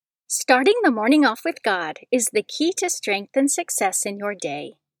Starting the morning off with God is the key to strength and success in your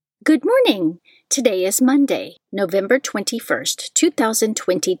day. Good morning! Today is Monday, November 21st,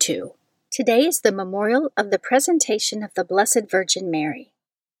 2022. Today is the memorial of the presentation of the Blessed Virgin Mary.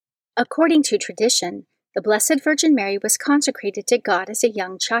 According to tradition, the Blessed Virgin Mary was consecrated to God as a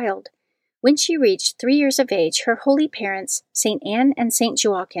young child. When she reached 3 years of age, her holy parents, St. Anne and St.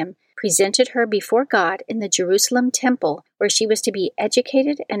 Joachim, presented her before God in the Jerusalem temple, where she was to be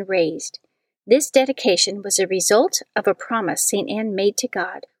educated and raised. This dedication was a result of a promise St. Anne made to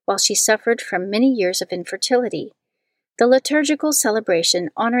God while she suffered from many years of infertility. The liturgical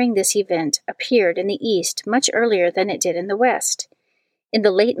celebration honoring this event appeared in the East much earlier than it did in the West. In the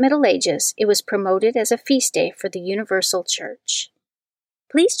late Middle Ages, it was promoted as a feast day for the Universal Church.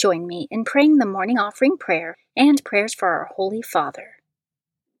 Please join me in praying the morning offering prayer and prayers for our Holy Father.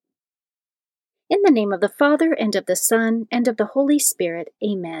 In the name of the Father, and of the Son, and of the Holy Spirit,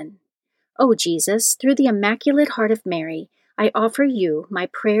 Amen. O Jesus, through the Immaculate Heart of Mary, I offer you my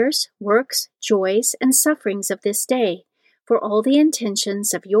prayers, works, joys, and sufferings of this day, for all the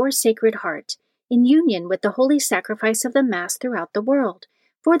intentions of your Sacred Heart, in union with the holy sacrifice of the Mass throughout the world,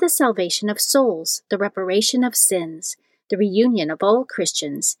 for the salvation of souls, the reparation of sins, the reunion of all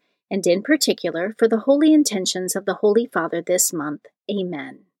Christians, and in particular for the holy intentions of the Holy Father this month.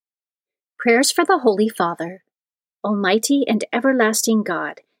 Amen. Prayers for the Holy Father. Almighty and everlasting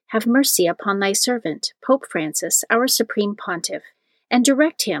God, have mercy upon thy servant, Pope Francis, our Supreme Pontiff, and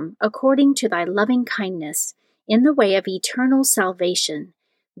direct him, according to thy loving kindness, in the way of eternal salvation,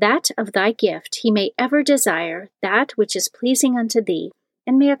 that of thy gift he may ever desire that which is pleasing unto thee,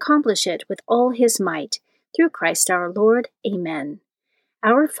 and may accomplish it with all his might, through Christ our Lord. Amen.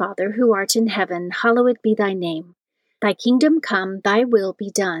 Our Father, who art in heaven, hallowed be thy name. Thy kingdom come, thy will be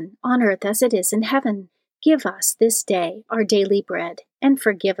done, on earth as it is in heaven. Give us this day our daily bread, and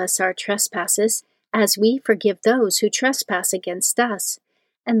forgive us our trespasses, as we forgive those who trespass against us.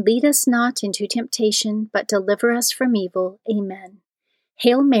 And lead us not into temptation, but deliver us from evil. Amen.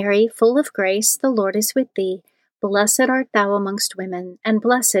 Hail Mary, full of grace, the Lord is with thee. Blessed art thou amongst women, and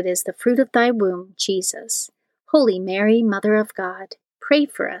blessed is the fruit of thy womb, Jesus. Holy Mary, Mother of God, pray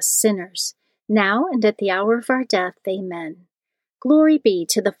for us sinners, now and at the hour of our death. Amen. Glory be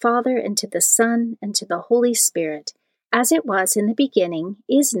to the Father, and to the Son, and to the Holy Spirit, as it was in the beginning,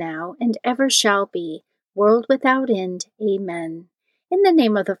 is now, and ever shall be, world without end. Amen. In the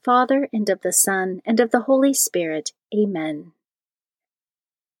name of the Father, and of the Son, and of the Holy Spirit. Amen.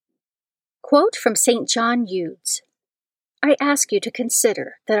 Quote from St. John Eudes. I ask you to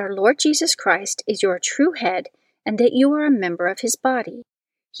consider that our Lord Jesus Christ is your true head, and that you are a member of his body.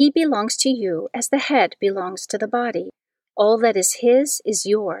 He belongs to you as the head belongs to the body. All that is his is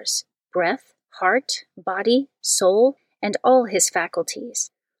yours, breath, heart, body, soul, and all his faculties.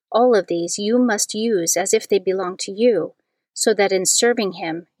 All of these you must use as if they belong to you, so that in serving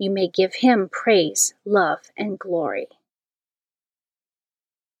him you may give him praise, love, and glory.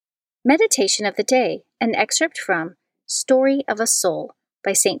 Meditation of the Day, an excerpt from Story of a Soul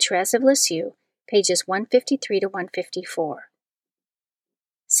by St. Therese of Lisieux, pages 153 to 154.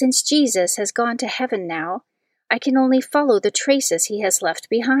 Since Jesus has gone to heaven now, I can only follow the traces he has left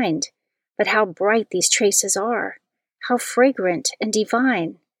behind. But how bright these traces are! How fragrant and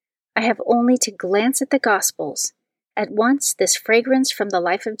divine! I have only to glance at the Gospels. At once this fragrance from the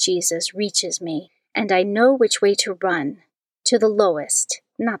life of Jesus reaches me, and I know which way to run, to the lowest,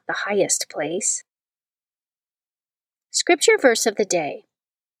 not the highest place. Scripture verse of the day.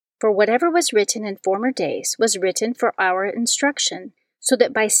 For whatever was written in former days was written for our instruction, so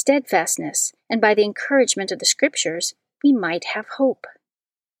that by steadfastness and by the encouragement of the Scriptures we might have hope.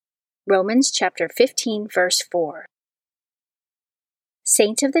 Romans chapter 15, verse 4.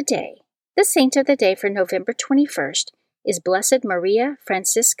 Saint of the Day. The saint of the day for November 21st is Blessed Maria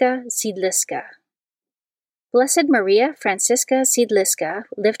Francisca Siedliska. Blessed Maria Francisca Siedliska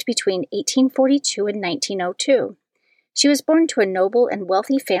lived between 1842 and 1902. She was born to a noble and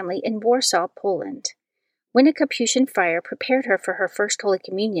wealthy family in Warsaw, Poland. When a Capuchin friar prepared her for her first Holy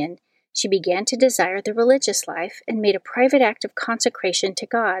Communion, she began to desire the religious life and made a private act of consecration to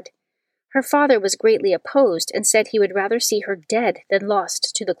God. Her father was greatly opposed and said he would rather see her dead than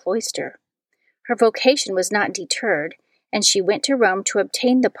lost to the cloister. Her vocation was not deterred, and she went to Rome to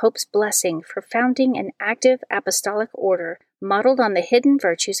obtain the Pope's blessing for founding an active apostolic order modeled on the hidden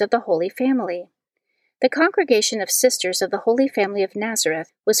virtues of the Holy Family. The Congregation of Sisters of the Holy Family of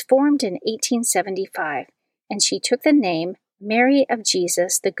Nazareth was formed in 1875, and she took the name Mary of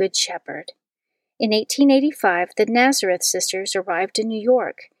Jesus, the Good Shepherd. In 1885, the Nazareth Sisters arrived in New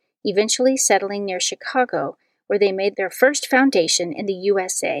York, eventually settling near Chicago, where they made their first foundation in the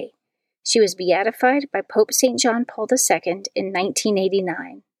USA. She was beatified by Pope St. John Paul II in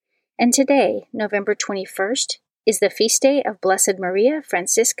 1989. And today, November 21st, is the feast day of Blessed Maria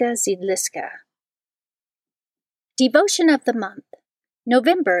Francisca Zydliska. Devotion of the month.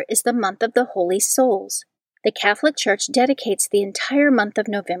 November is the month of the Holy Souls. The Catholic Church dedicates the entire month of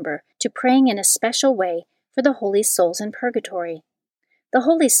November to praying in a special way for the holy souls in purgatory. The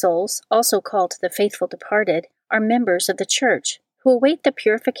holy souls, also called the faithful departed, are members of the Church who await the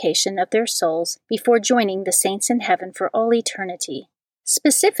purification of their souls before joining the saints in heaven for all eternity.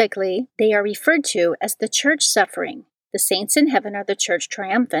 Specifically, they are referred to as the Church suffering. The saints in heaven are the Church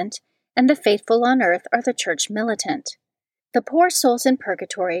triumphant, and the faithful on earth are the Church militant. The poor souls in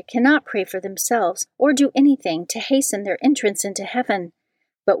purgatory cannot pray for themselves or do anything to hasten their entrance into heaven,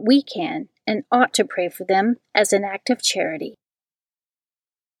 but we can and ought to pray for them as an act of charity.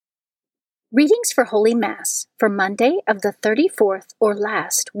 Readings for Holy Mass for Monday of the 34th or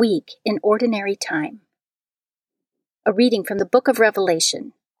last week in Ordinary Time. A reading from the Book of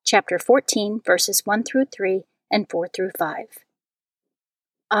Revelation, chapter 14, verses 1 through 3 and 4 through 5.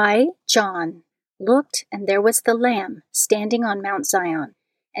 I, John, looked, and there was the Lamb standing on Mount Zion,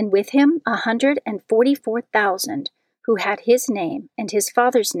 and with him 144,000 who had his name and his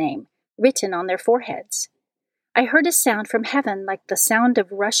Father's name written on their foreheads. I heard a sound from heaven like the sound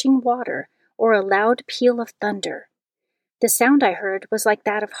of rushing water or a loud peal of thunder. The sound I heard was like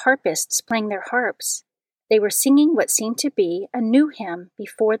that of harpists playing their harps. They were singing what seemed to be a new hymn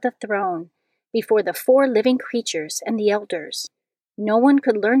before the throne, before the 4 living creatures and the elders. No one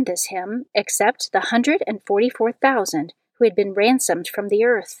could learn this hymn except the 144,000 who had been ransomed from the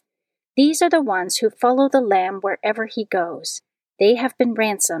earth. These are the ones who follow the Lamb wherever he goes. They have been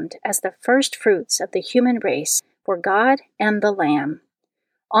ransomed as the first fruits of the human race for God and the Lamb.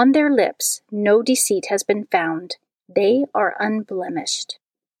 On their lips no deceit has been found. They are unblemished.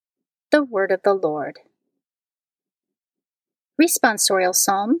 The Word of the Lord. Responsorial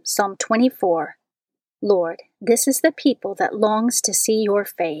Psalm, Psalm 24. Lord, this is the people that longs to see your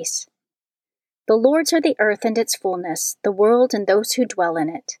face. The Lord's are the earth and its fullness, the world and those who dwell in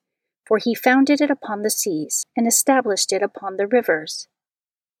it. For he founded it upon the seas and established it upon the rivers.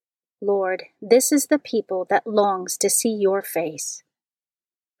 Lord, this is the people that longs to see your face.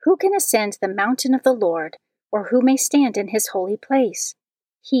 Who can ascend the mountain of the Lord, or who may stand in his holy place?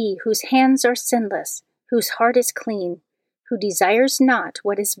 He whose hands are sinless, whose heart is clean, who desires not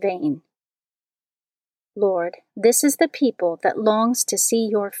what is vain. Lord, this is the people that longs to see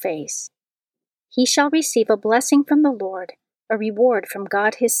your face. He shall receive a blessing from the Lord, a reward from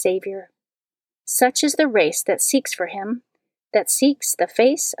God his Savior. Such is the race that seeks for him, that seeks the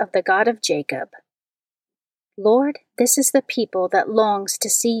face of the God of Jacob. Lord, this is the people that longs to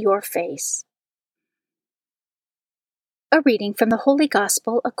see your face. A reading from the Holy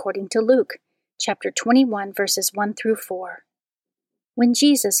Gospel according to Luke, chapter 21, verses 1 through 4. When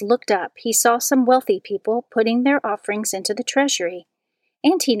Jesus looked up, he saw some wealthy people putting their offerings into the treasury,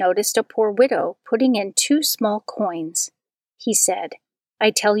 and he noticed a poor widow putting in 2 small coins. He said,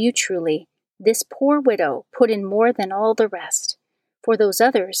 I tell you truly, this poor widow put in more than all the rest, for those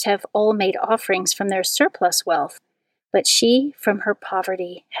others have all made offerings from their surplus wealth, but she, from her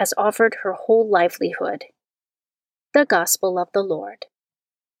poverty, has offered her whole livelihood. The Gospel of the Lord.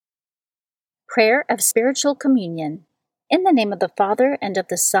 Prayer of Spiritual Communion. In the name of the Father, and of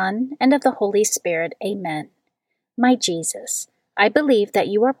the Son, and of the Holy Spirit, Amen. My Jesus, I believe that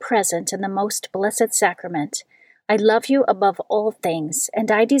you are present in the most blessed sacrament. I love you above all things,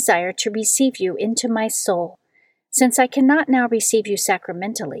 and I desire to receive you into my soul. Since I cannot now receive you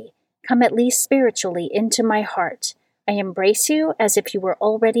sacramentally, come at least spiritually into my heart. I embrace you as if you were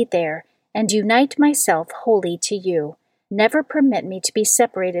already there, and unite myself wholly to you. Never permit me to be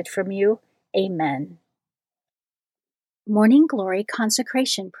separated from you. Amen. Morning Glory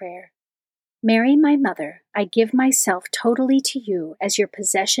Consecration Prayer. Mary, my mother, I give myself totally to you as your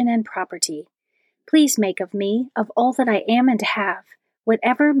possession and property. Please make of me, of all that I am and have,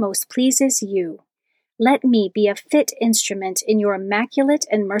 whatever most pleases you. Let me be a fit instrument in your immaculate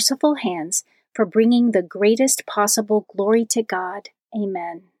and merciful hands for bringing the greatest possible glory to God.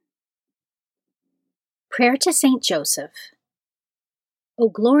 Amen. Prayer to Saint Joseph. O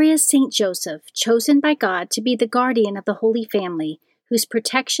glorious Saint Joseph, chosen by God to be the guardian of the Holy Family, whose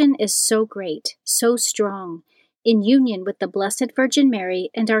protection is so great, so strong, in union with the Blessed Virgin Mary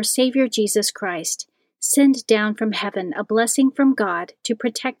and our Savior Jesus Christ, send down from heaven a blessing from God to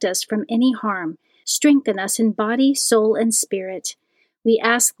protect us from any harm, strengthen us in body, soul, and spirit. We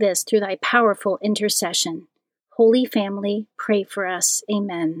ask this through thy powerful intercession. Holy Family, pray for us.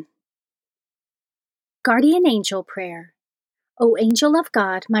 Amen. Guardian Angel Prayer. O angel of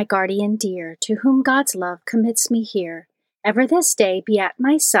God, my guardian dear, to whom God's love commits me here, ever this day be at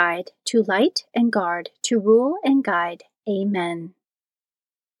my side, to light and guard, to rule and guide. Amen.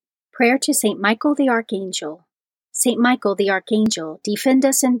 Prayer to Saint Michael the Archangel. Saint Michael the Archangel, defend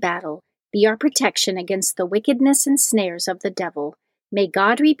us in battle. Be our protection against the wickedness and snares of the devil. May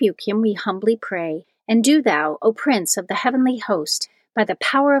God rebuke him, we humbly pray. And do thou, O Prince of the heavenly host, by the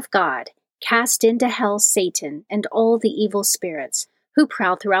power of God, cast into hell Satan and all the evil spirits, who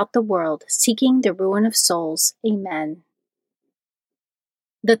prowl throughout the world, seeking the ruin of souls. Amen.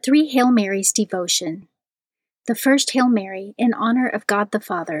 The Three Hail Marys Devotion. The first Hail Mary, in honor of God the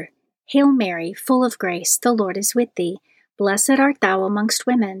Father. Hail Mary, full of grace, the Lord is with thee. Blessed art thou amongst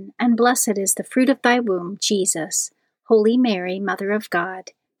women, and blessed is the fruit of thy womb, Jesus. Holy Mary, Mother of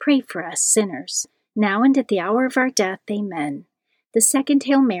God, pray for us sinners, now and at the hour of our death. Amen. The second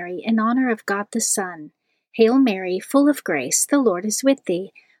Hail Mary, in honor of God the Son. Hail Mary, full of grace, the Lord is with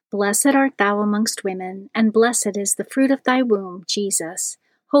thee. Blessed art thou amongst women, and blessed is the fruit of thy womb, Jesus.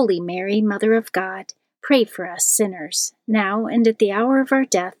 Holy Mary, Mother of God, pray for us sinners, now and at the hour of our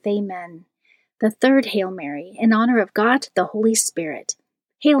death. Amen. The third Hail Mary, in honor of God the Holy Spirit.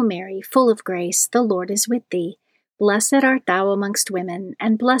 Hail Mary, full of grace, the Lord is with thee. Blessed art thou amongst women,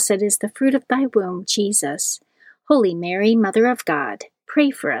 and blessed is the fruit of thy womb, Jesus. Holy Mary, Mother of God,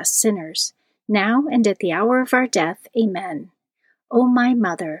 pray for us sinners, now and at the hour of our death. Amen. O my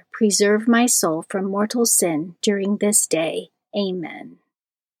Mother, preserve my soul from mortal sin during this day. Amen.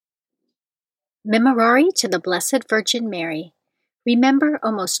 Memorare to the Blessed Virgin Mary. Remember,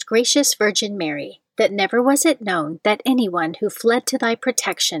 O most gracious Virgin Mary, that never was it known that anyone who fled to thy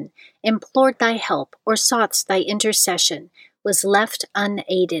protection, implored thy help, or sought thy intercession, was left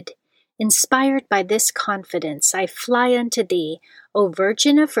unaided. Inspired by this confidence, I fly unto thee, O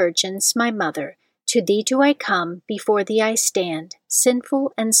Virgin of Virgins, my Mother. To thee do I come, before thee I stand,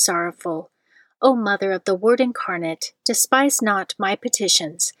 sinful and sorrowful. O Mother of the Word incarnate, despise not my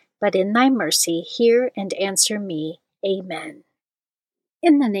petitions, but in thy mercy hear and answer me. Amen.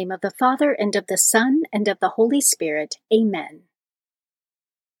 In the name of the Father, and of the Son, and of the Holy Spirit. Amen.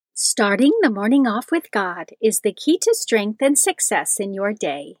 Starting the morning off with God is the key to strength and success in your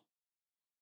day.